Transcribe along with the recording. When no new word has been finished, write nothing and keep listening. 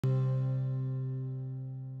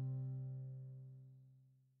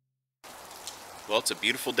Well, it's a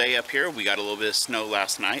beautiful day up here. We got a little bit of snow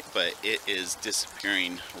last night, but it is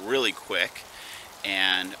disappearing really quick.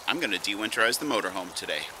 And I'm going to de-winterize the motorhome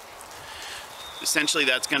today. Essentially,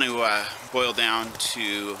 that's going to boil down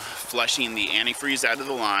to flushing the antifreeze out of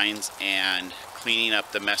the lines and cleaning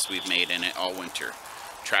up the mess we've made in it all winter.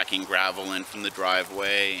 Tracking gravel in from the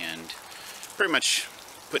driveway and pretty much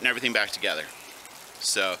putting everything back together.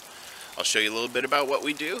 So I'll show you a little bit about what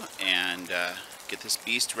we do and get this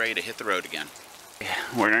beast ready to hit the road again.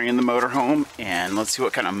 We're in the motorhome and let's see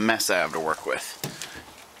what kind of mess I have to work with.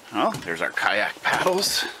 Well, there's our kayak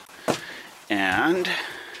paddles, and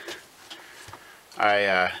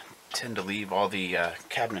I tend to leave all the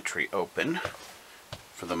cabinetry open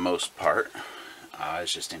for the most part. I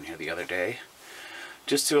was just in here the other day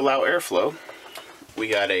just to allow airflow. We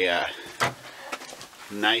got a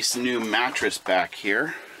nice new mattress back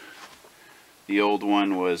here. The old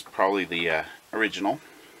one was probably the original.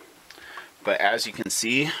 But as you can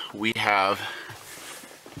see, we have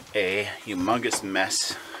a humongous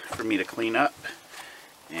mess for me to clean up.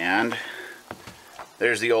 And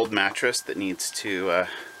there's the old mattress that needs to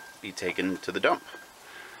be taken to the dump.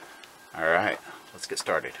 Alright, let's get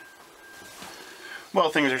started. Well,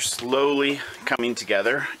 things are slowly coming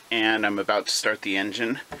together and I'm about to start the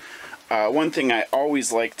engine. One thing I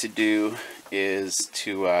always like to do is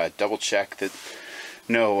to double check that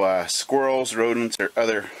no squirrels, rodents, or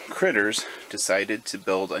other critters decided to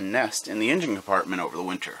build a nest in the engine compartment over the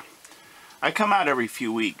winter. I come out every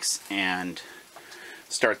few weeks and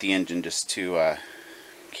start the engine just to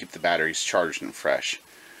keep the batteries charged and fresh.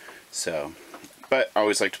 But I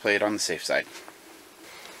always like to play it on the safe side.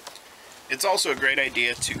 It's also a great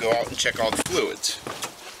idea to go out and check all the fluids.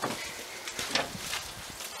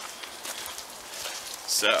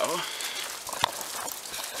 So,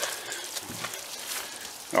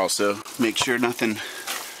 also make sure nothing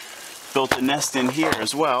built a nest in here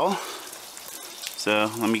as well. So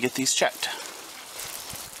let me get these checked.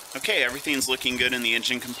 Okay, everything's looking good in the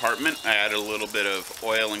engine compartment. I added a little bit of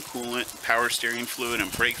oil and coolant, power steering fluid and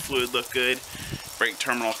brake fluid look good. Brake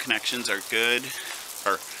terminal connections are good.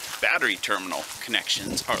 Our battery terminal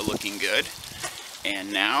connections are looking good.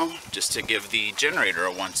 And now, just to give the generator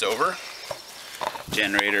a once over.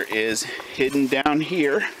 Generator is hidden down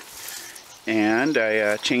here. And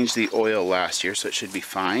I changed the oil last year, so it should be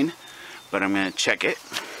fine. But I'm going to check it.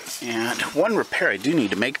 And one repair I do need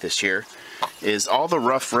to make this year is all the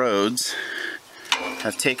rough roads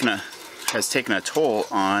has taken a toll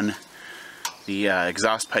on the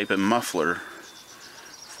exhaust pipe and muffler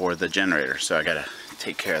for the generator. So I got to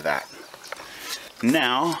take care of that.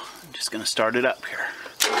 Now I'm just going to start it up here.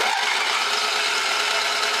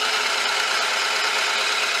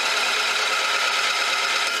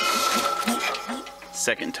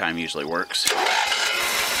 Second time usually works.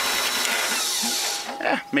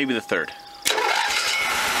 Maybe the third.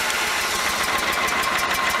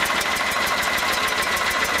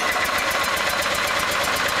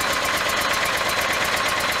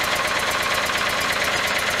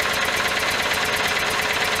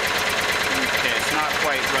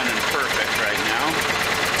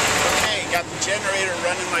 Got the generator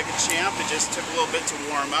running like a champ. It just took a little bit to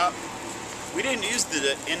warm up. We didn't use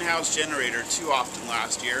the in-house generator too often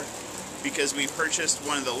last year because we purchased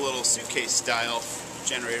one of the little suitcase style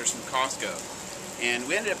generators from Costco, and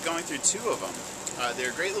we ended up going through two of them.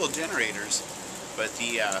 They're great little generators, but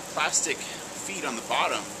the plastic feet on the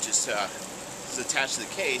bottom just was attached to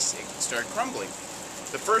the case. It started crumbling.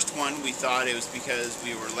 The first one we thought it was because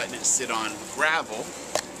we were letting it sit on gravel.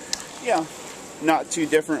 Yeah. Not too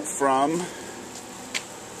different from,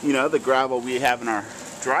 you know, the gravel we have in our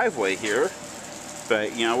driveway here,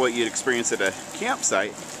 but you know what you'd experience at a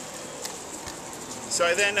campsite. So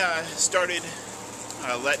I then started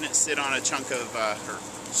letting it sit on a chunk of or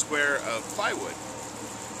square of plywood,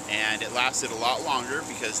 and it lasted a lot longer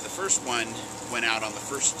because the first one went out on the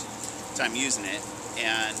first time using it,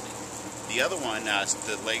 and the other one,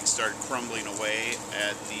 the legs started crumbling away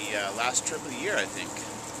at the last trip of the year, I think.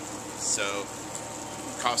 So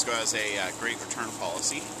Costco has a great return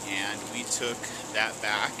policy, and we took that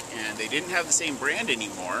back, and they didn't have the same brand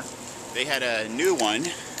anymore. They had a new one,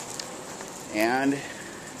 and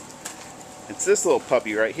it's this little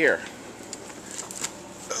puppy right here.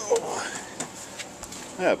 Oh.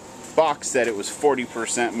 A box said it was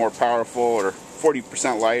 40% more powerful or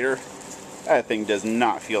 40% lighter. That thing does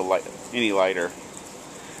not feel like any lighter.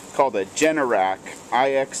 Called a Generac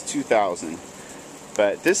IX2000.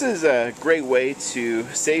 But this is a great way to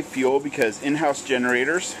save fuel because in-house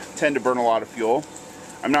generators tend to burn a lot of fuel.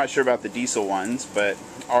 I'm not sure about the diesel ones, but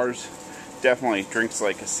ours definitely drinks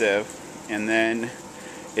like a sieve. And then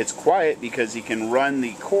It's quiet because you can run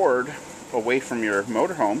the cord away from your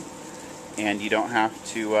motorhome, and you don't have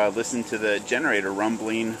to listen to the generator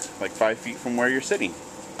rumbling like 5 feet from where you're sitting.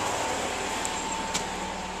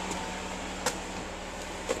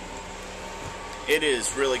 It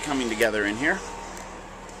is really coming together in here.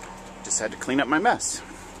 Just had to clean up my mess.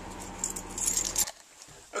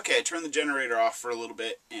 Okay, I turned the generator off for a little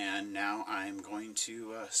bit, and now I'm going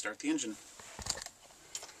to start the engine.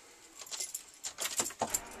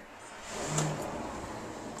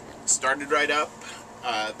 Started right up.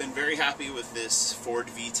 I've been very happy with this Ford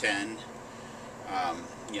V10.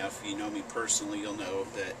 You know, if you know me personally, you'll know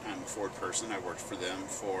that I'm a Ford person. I worked for them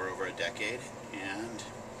for over a decade, and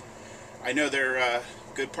I know their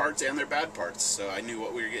good parts and their bad parts, so I knew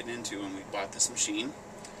what we were getting into when we bought this machine.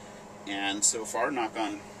 And so far, knock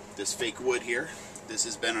on this fake wood here, this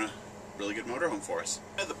has been a really good motorhome for us.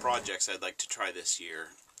 One of the projects I'd like to try this year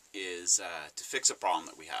is to fix a problem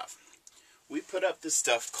that we have. We put up this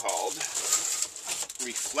stuff called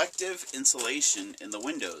reflective insulation in the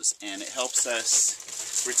windows, and it helps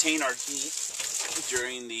us retain our heat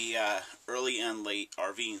during the early and late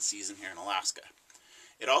RVing season here in Alaska.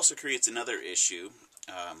 It also creates another issue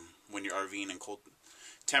when you're RVing in cold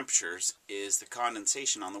temperatures, is the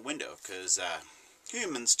condensation on the window, because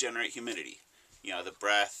humans generate humidity. You know, the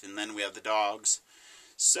breath, and then we have the dogs.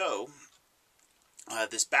 So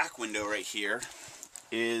this back window right here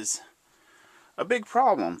is a big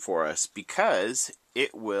problem for us because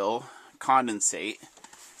it will condensate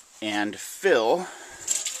and fill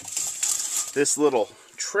this little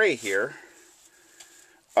tray here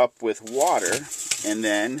up with water, and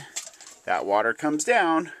then that water comes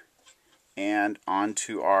down and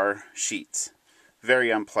onto our sheets. Very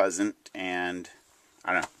unpleasant, and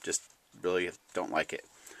I don't know, just really don't like it.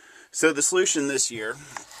 So the solution this year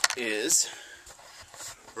is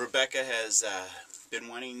Rebecca has been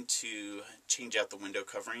wanting to change out the window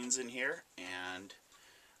coverings in here, and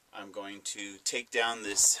I'm going to take down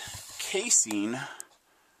this casing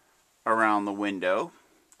around the window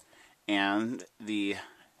and the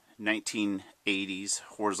 1980s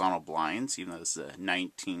horizontal blinds, even though this is a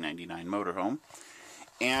 1999 motorhome,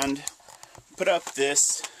 and put up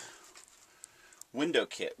this window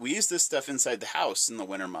kit. We use this stuff inside the house in the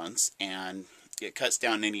winter months, and it cuts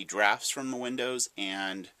down any drafts from the windows,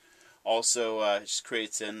 and also just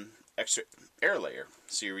creates an extra air layer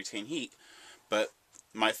so you retain heat. But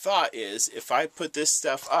my thought is, if I put this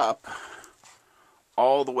stuff up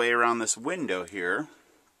all the way around this window here,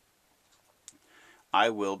 I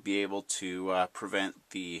will be able to prevent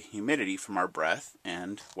the humidity from our breath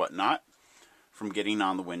and whatnot from getting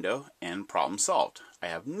on the window, and problem solved. I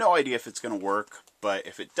have no idea if it's going to work, but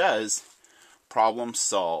if it does, problem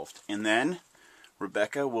solved. And then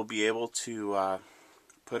Rebecca will be able to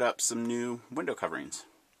put up some new window coverings.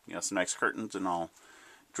 You know, some nice curtains, and I'll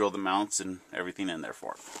drill the mounts and everything in there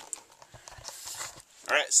for it.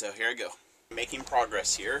 Alright, so here I go. Making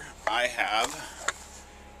progress here. I have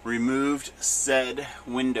removed said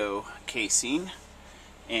window casing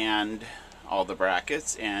and all the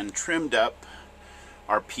brackets, and trimmed up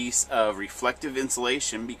our piece of reflective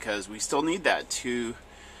insulation because we still need that to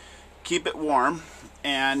keep it warm.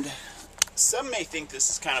 And some may think this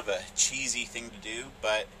is kind of a cheesy thing to do,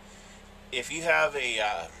 but if you have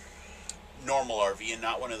a normal RV and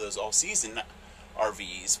not one of those all-season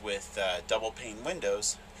RVs with double pane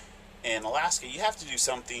windows in Alaska, you have to do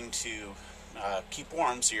something to keep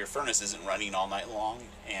warm so your furnace isn't running all night long,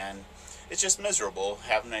 and it's just miserable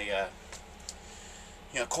having a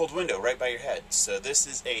cold window right by your head. So this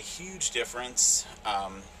is a huge difference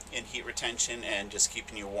in heat retention and just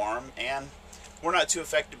keeping you warm, and we're not too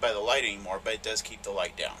affected by the light anymore, but it does keep the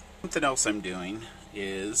light down. Something else I'm doing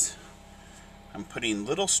is I'm putting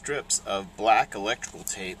little strips of black electrical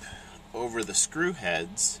tape over the screw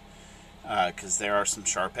heads, because there are some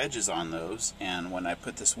sharp edges on those, and when I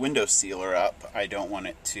put this window sealer up, I don't want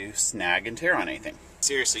it to snag and tear on anything.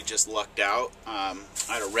 Seriously, just lucked out. I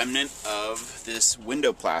had a remnant of this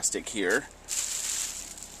window plastic here,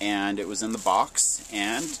 and it was in the box,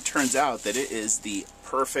 and it turns out that it is the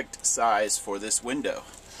perfect size for this window.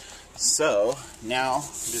 So now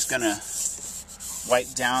I'm just gonna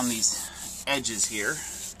wipe down these edges here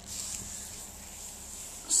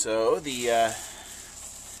so the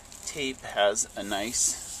tape has a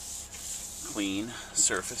nice clean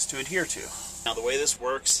surface to adhere to. Now the way this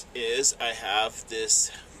works is I have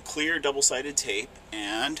this clear double-sided tape,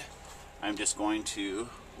 and I'm just going to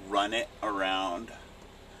run it around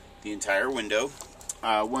the entire window.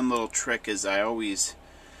 One little trick is I always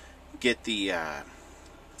get the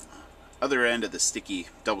other end of the sticky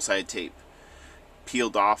double-sided tape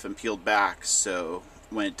peeled off and peeled back, so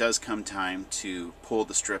when it does come time to pull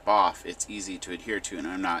the strip off, it's easy to adhere to, and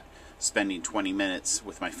I'm not spending 20 minutes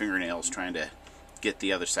with my fingernails trying to get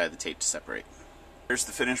the other side of the tape to separate. Here's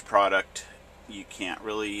the finished product. You can't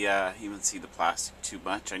really even see the plastic too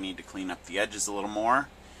much. I need to clean up the edges a little more,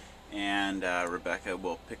 and Rebecca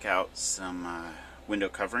will pick out some window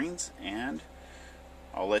coverings, and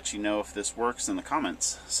I'll let you know if this works in the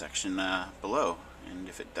comments section below. And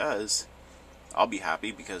if it does, I'll be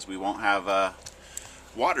happy, because we won't have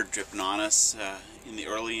water dripping on us in the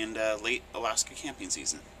early and late Alaska camping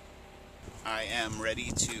season. I am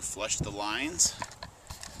ready to flush the lines.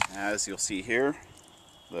 As you'll see here,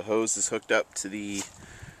 the hose is hooked up to the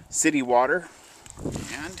city water,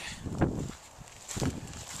 and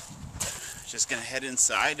just gonna head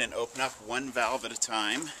inside and open up one valve at a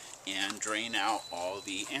time and drain out all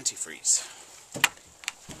the antifreeze.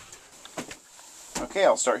 Okay,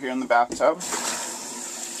 I'll start here in the bathtub,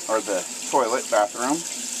 or the toilet bathroom.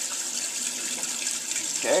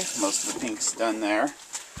 Okay, most of the pink's done there,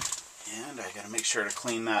 and I gotta make sure to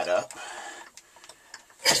clean that up.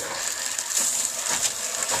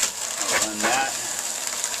 I'll run that.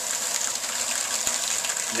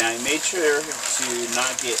 Now I made sure to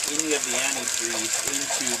not get any of the antifreeze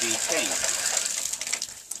into the tank.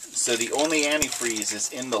 So the only antifreeze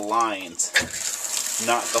is in the lines,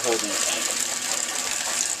 not the holding tank.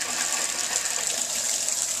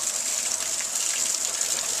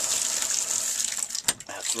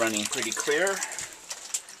 That's running pretty clear.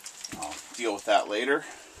 I'll deal with that later.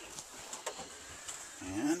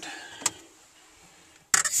 And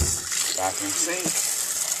bathroom sink.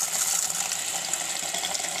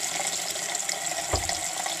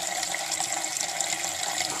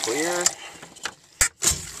 Clear.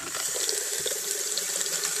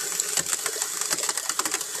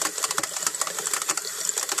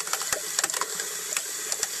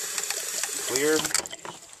 Clear.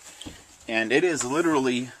 And it is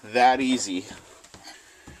literally that easy.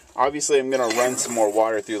 Obviously I'm going to run some more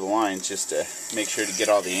water through the lines just to make sure to get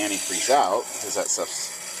all the antifreeze out, because that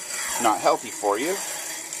stuff's not healthy for you.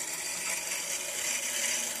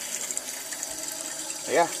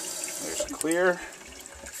 But yeah, there's clear.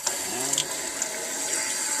 And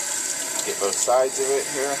get both sides of it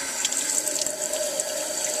here.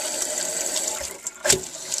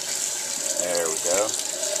 There we go.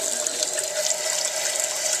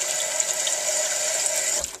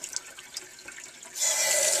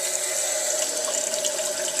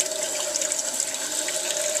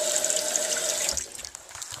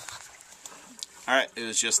 Alright, it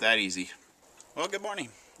was just that easy. Well, good morning.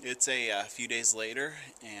 It's a few days later,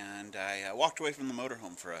 and I walked away from the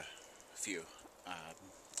motorhome for a few.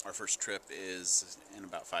 Our first trip is in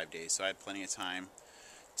about 5 days, so I had plenty of time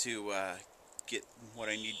to get what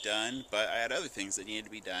I need done, but I had other things that needed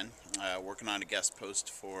to be done. Working on a guest post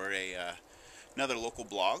for another local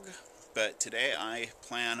blog, but today I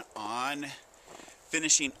plan on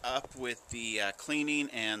finishing up with the cleaning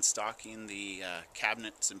and stocking the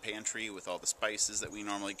cabinets and pantry with all the spices that we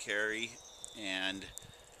normally carry, and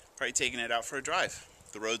probably taking it out for a drive.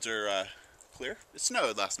 The roads are clear. It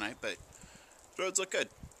snowed last night, but the roads look good.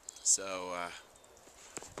 So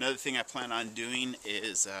another thing I plan on doing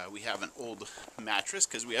is we have an old mattress,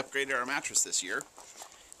 because we upgraded our mattress this year,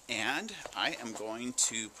 and I am going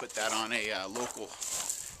to put that on a local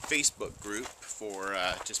Facebook group for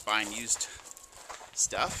just buying used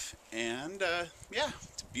stuff. And yeah,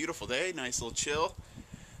 it's a beautiful day, nice little chill.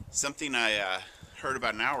 Something I heard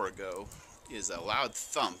about an hour ago is a loud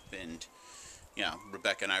thump, and you know,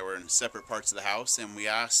 Rebecca and I were in separate parts of the house, and we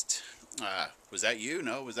asked, was that you?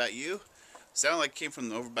 No, was that you? Sounded like it came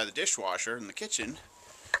from over by the dishwasher in the kitchen.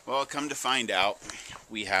 Well, come to find out,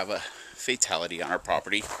 we have a fatality on our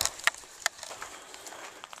property.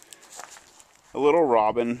 A little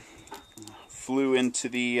robin flew into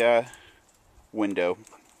the window.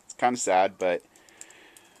 It's kind of sad, but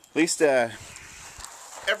at least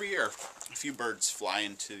every year a few birds fly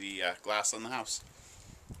into the glass on the house.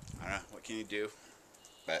 I don't know, what can you do?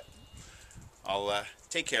 But I'll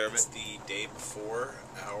take care of it the day before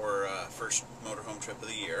our first motorhome trip of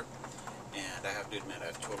the year. And I have to admit,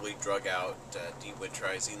 I've totally drug out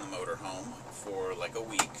de-winterizing the motorhome for like a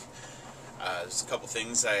week. There's a couple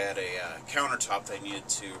things. I had a countertop that I needed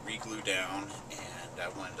to re-glue down, and I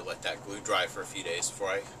wanted to let that glue dry for a few days before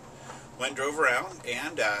I went and drove around.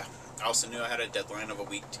 And I also knew I had a deadline of a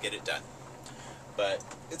week to get it done. But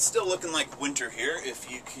it's still looking like winter here,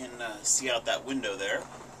 if you can see out that window there.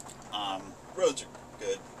 Roads are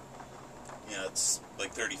good. You know, it's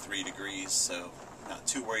like 33 degrees, so not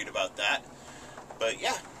too worried about that. But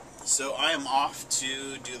yeah, so I am off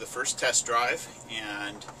to do the first test drive,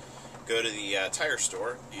 and go to the tire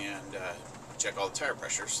store and check all the tire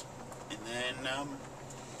pressures. And then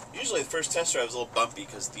usually the first test drive is a little bumpy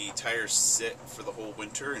because the tires sit for the whole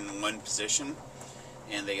winter in one position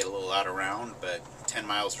and they get a little out of round, but 10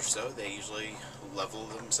 miles or so they usually level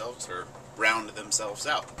themselves or round themselves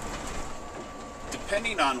out.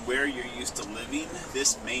 Depending on where you're used to living,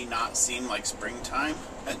 this may not seem like springtime,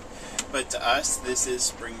 but to us this is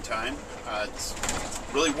springtime. It's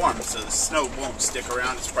really warm, so the snow won't stick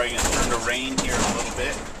around. It's probably going to turn to rain here in a little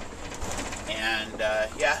bit.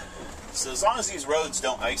 And yeah, so as long as these roads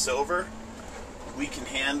don't ice over, we can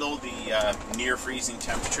handle the near freezing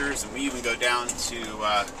temperatures, and we even go down to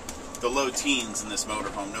the low teens in this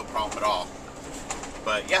motorhome, no problem at all.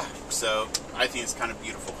 But yeah, so I think it's kind of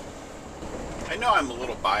beautiful. I know I'm a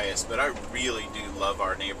little biased, but I really do love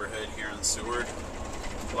our neighborhood here in Seward.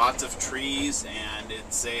 Lots of trees, and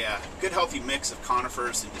it's a good healthy mix of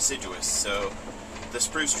conifers and deciduous, so the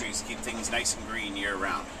spruce trees keep things nice and green year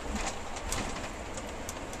round.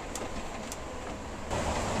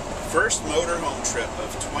 First motorhome trip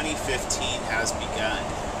of 2015 has begun.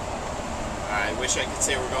 I wish I could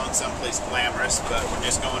say we're going someplace glamorous, but we're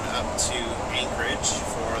just going up to Anchorage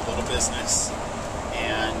for a little business,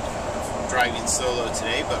 and driving solo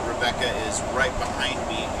today, but Rebecca is right behind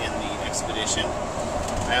me in the expedition.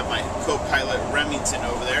 I have my co-pilot Remington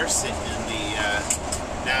over there sitting in the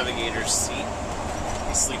navigator's seat.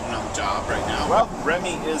 He's sleeping on the job right now. Well,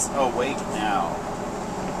 Remy is awake now,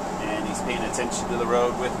 and he's paying attention to the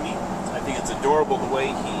road with me. I think it's adorable the way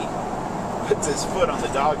he puts his foot on the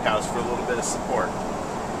doghouse for a little bit of support.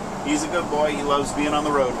 He's a good boy. He loves being on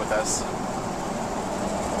the road with us.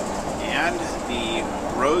 And the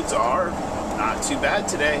roads are not too bad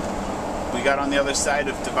today. We got on the other side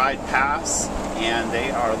of Divide Pass, and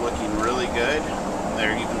they are looking really good.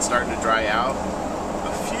 They're even starting to dry out.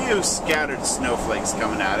 A few scattered snowflakes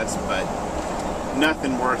coming at us, but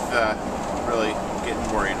nothing worth really getting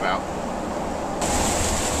worried about.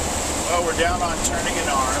 Well, we're down on turning an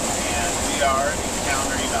arm, and we are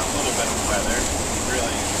encountering a little bit of weather.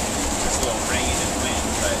 Really, just a little rain and wind,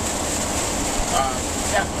 but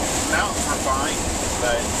yeah, mountains were fine,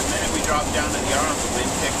 but the minute we dropped down to the arm, the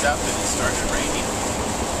wind picked up and it started raining.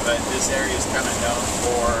 But this area is kind of known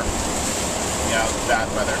for, you know,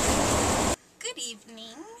 bad weather. Good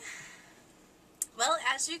evening. Well,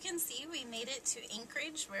 as you can see, we made it to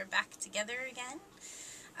Anchorage. We're back together again.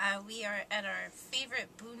 We are at our favorite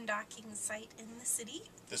boondocking site in the city.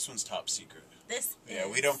 This one's top secret. Yeah,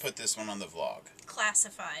 we don't put this one on the vlog.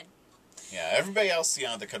 Classified. Yeah, everybody else, you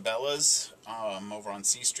know, the Cabela's over on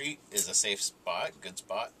C Street is a safe spot, good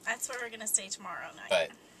spot. That's where we're going to stay tomorrow night.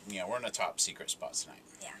 But, you know, we're in a top secret spot tonight.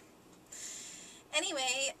 Yeah.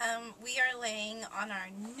 Anyway, we are laying on our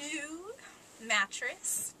new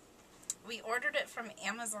mattress. We ordered it from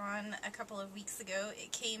Amazon a couple of weeks ago.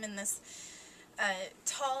 It came in this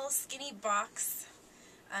tall, skinny box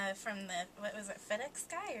from the, what was it, FedEx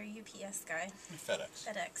guy or UPS guy? FedEx.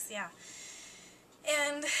 FedEx, yeah.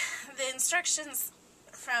 And the instructions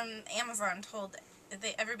from Amazon told,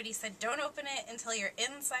 everybody said, don't open it until you're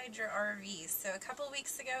inside your RV. So a couple of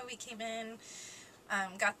weeks ago we came in,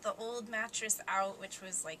 got the old mattress out, which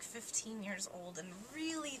was like 15 years old and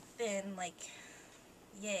really thin, like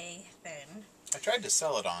yay thin. I tried to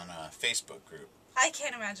sell it on a Facebook group. I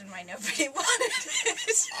can't imagine why nobody wanted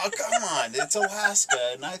it. Oh, come on. It's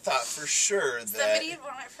Alaska, and I thought for sure that somebody would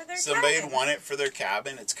want it for their somebody cabin. would want it for their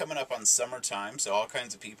cabin. It's coming up on summertime, so all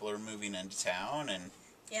kinds of people are moving into town, and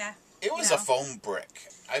yeah, it was a foam brick.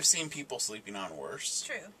 I've seen people sleeping on worse.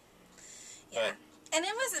 True. Yeah. And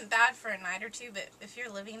it wasn't bad for a night or two, but if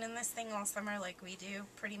you're living in this thing all summer like we do,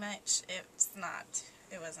 pretty much, it's not.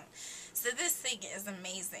 It wasn't. So this thing is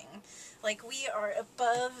amazing. Like, we are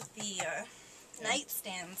above the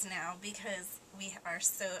nightstands now because we are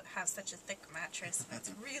have such a thick mattress.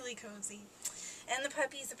 It's really cozy, and the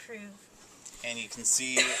puppies approve. And you can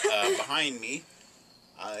see behind me,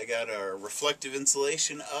 I got our reflective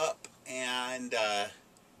insulation up, and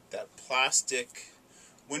that plastic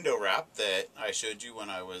window wrap that I showed you when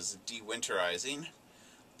I was de-winterizing.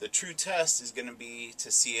 The true test is going to be to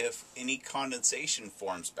see if any condensation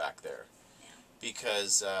forms back there,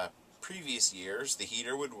 because previous years the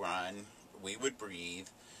heater would run, we would breathe,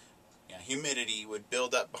 you know, humidity would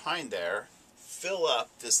build up behind there, fill up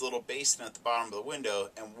this little basin at the bottom of the window,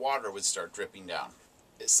 and water would start dripping down.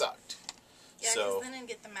 It sucked. Yeah, because then it'd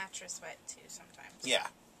get the mattress wet too sometimes. Yeah.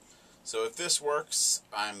 So if this works,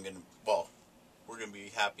 we're going to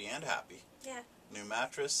be happy and happy. Yeah. New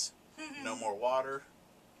mattress, no more water.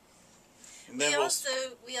 And we then also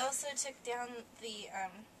took down the,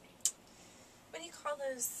 what do you call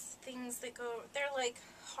those things that go, they're like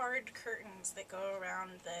hard curtains that go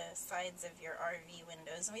around the sides of your RV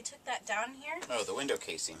windows. And we took that down here. Oh, the window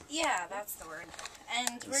casing. Yeah, that's the word.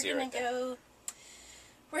 And we're see going right to go...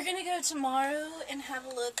 We're going to go tomorrow and have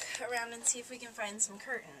a look around and see if we can find some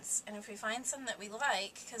curtains. And if we find some that we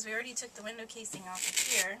like, because we already took the window casing off of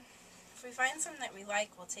here, if we find some that we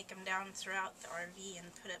like, we'll take them down throughout the RV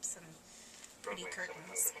and put up some pretty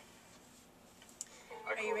curtains.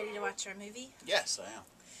 Are you ready to watch our movie? Yes, I am.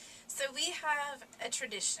 So we have a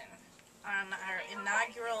tradition on our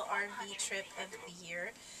inaugural RV trip of the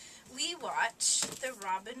year. We watch the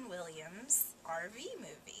Robin Williams RV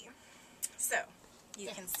movie. So... you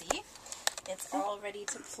can see it's all ready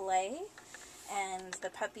to play, and the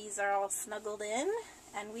puppies are all snuggled in,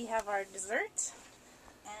 and we have our dessert.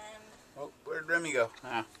 And oh, where'd Remy go?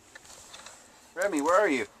 Remy, where are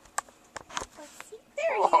you? let's see,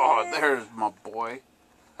 there he is. There's my boy.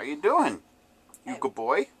 How you doing? You good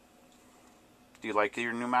boy? Do you like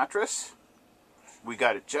your new mattress? We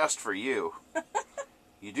got it just for you.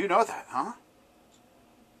 You do know that, huh?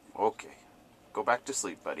 Okay. Go back to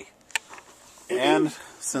sleep, buddy. And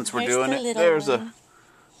since we're doing it, there's a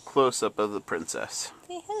close-up of the princess.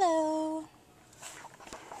 Say hello.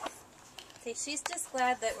 See, she's just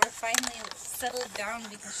glad that we're finally settled down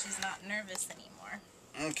because she's not nervous anymore.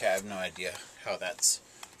 Okay, I have no idea how that's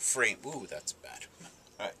framed. Ooh, that's bad.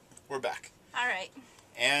 Alright, we're back. Alright.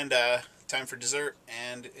 And time for dessert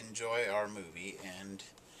and enjoy our movie. And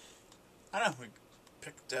I don't know, we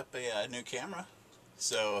picked up a new camera.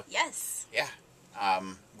 So, yes. Yeah.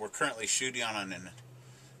 We're currently shooting on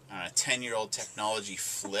a 10-year-old technology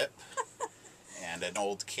flip and an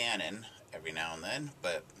old Canon every now and then,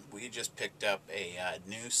 but we just picked up a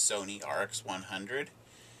new Sony RX100.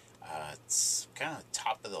 It's kind of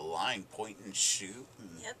top of the line point and shoot.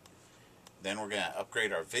 Yep. Then we're going to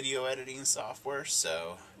upgrade our video editing software,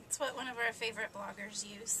 so... it's what one of our favorite bloggers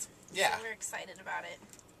use. Yeah. So we're excited about it.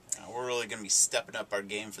 We're really going to be stepping up our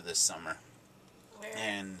game for this summer.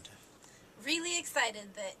 And really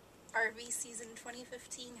excited that RV season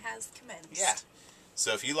 2015 has commenced. Yeah.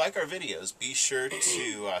 So if you like our videos, be sure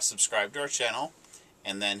to subscribe to our channel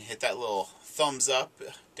and then hit that little thumbs up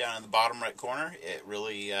down in the bottom right corner. It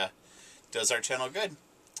really does our channel good.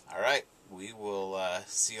 Alright, we will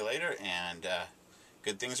see you later, and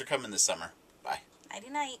good things are coming this summer. Bye. Nighty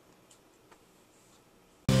night.